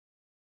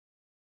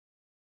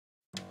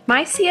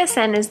My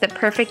CSN is the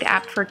perfect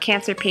app for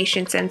cancer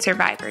patients and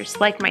survivors,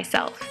 like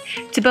myself,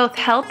 to both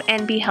help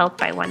and be helped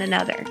by one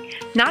another.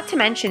 Not to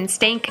mention,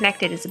 staying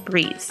connected is a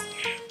breeze.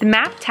 The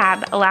Map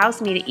tab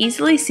allows me to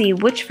easily see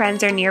which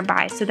friends are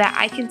nearby so that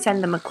I can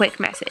send them a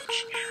quick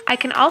message. I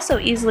can also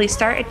easily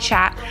start a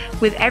chat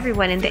with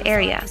everyone in the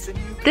area.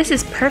 This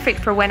is perfect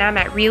for when I'm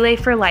at Relay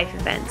for Life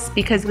events,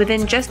 because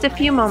within just a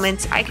few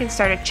moments I can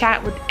start a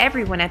chat with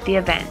everyone at the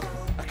event.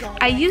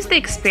 I use the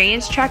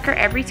experience tracker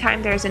every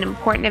time there's an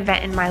important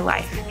event in my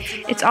life.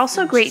 It's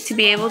also great to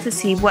be able to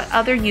see what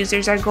other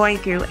users are going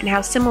through and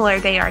how similar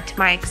they are to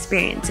my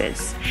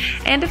experiences.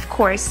 And of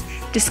course,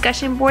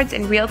 discussion boards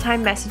and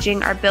real-time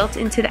messaging are built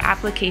into the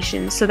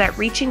application so that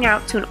reaching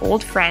out to an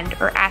old friend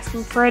or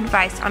asking for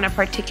advice on a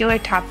particular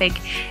topic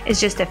is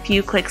just a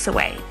few clicks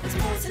away.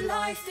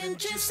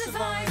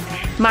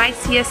 My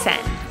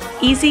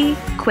CSN. Easy,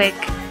 quick,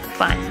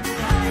 fun.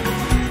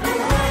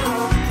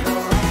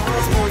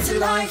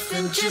 Life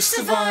and just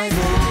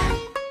survival.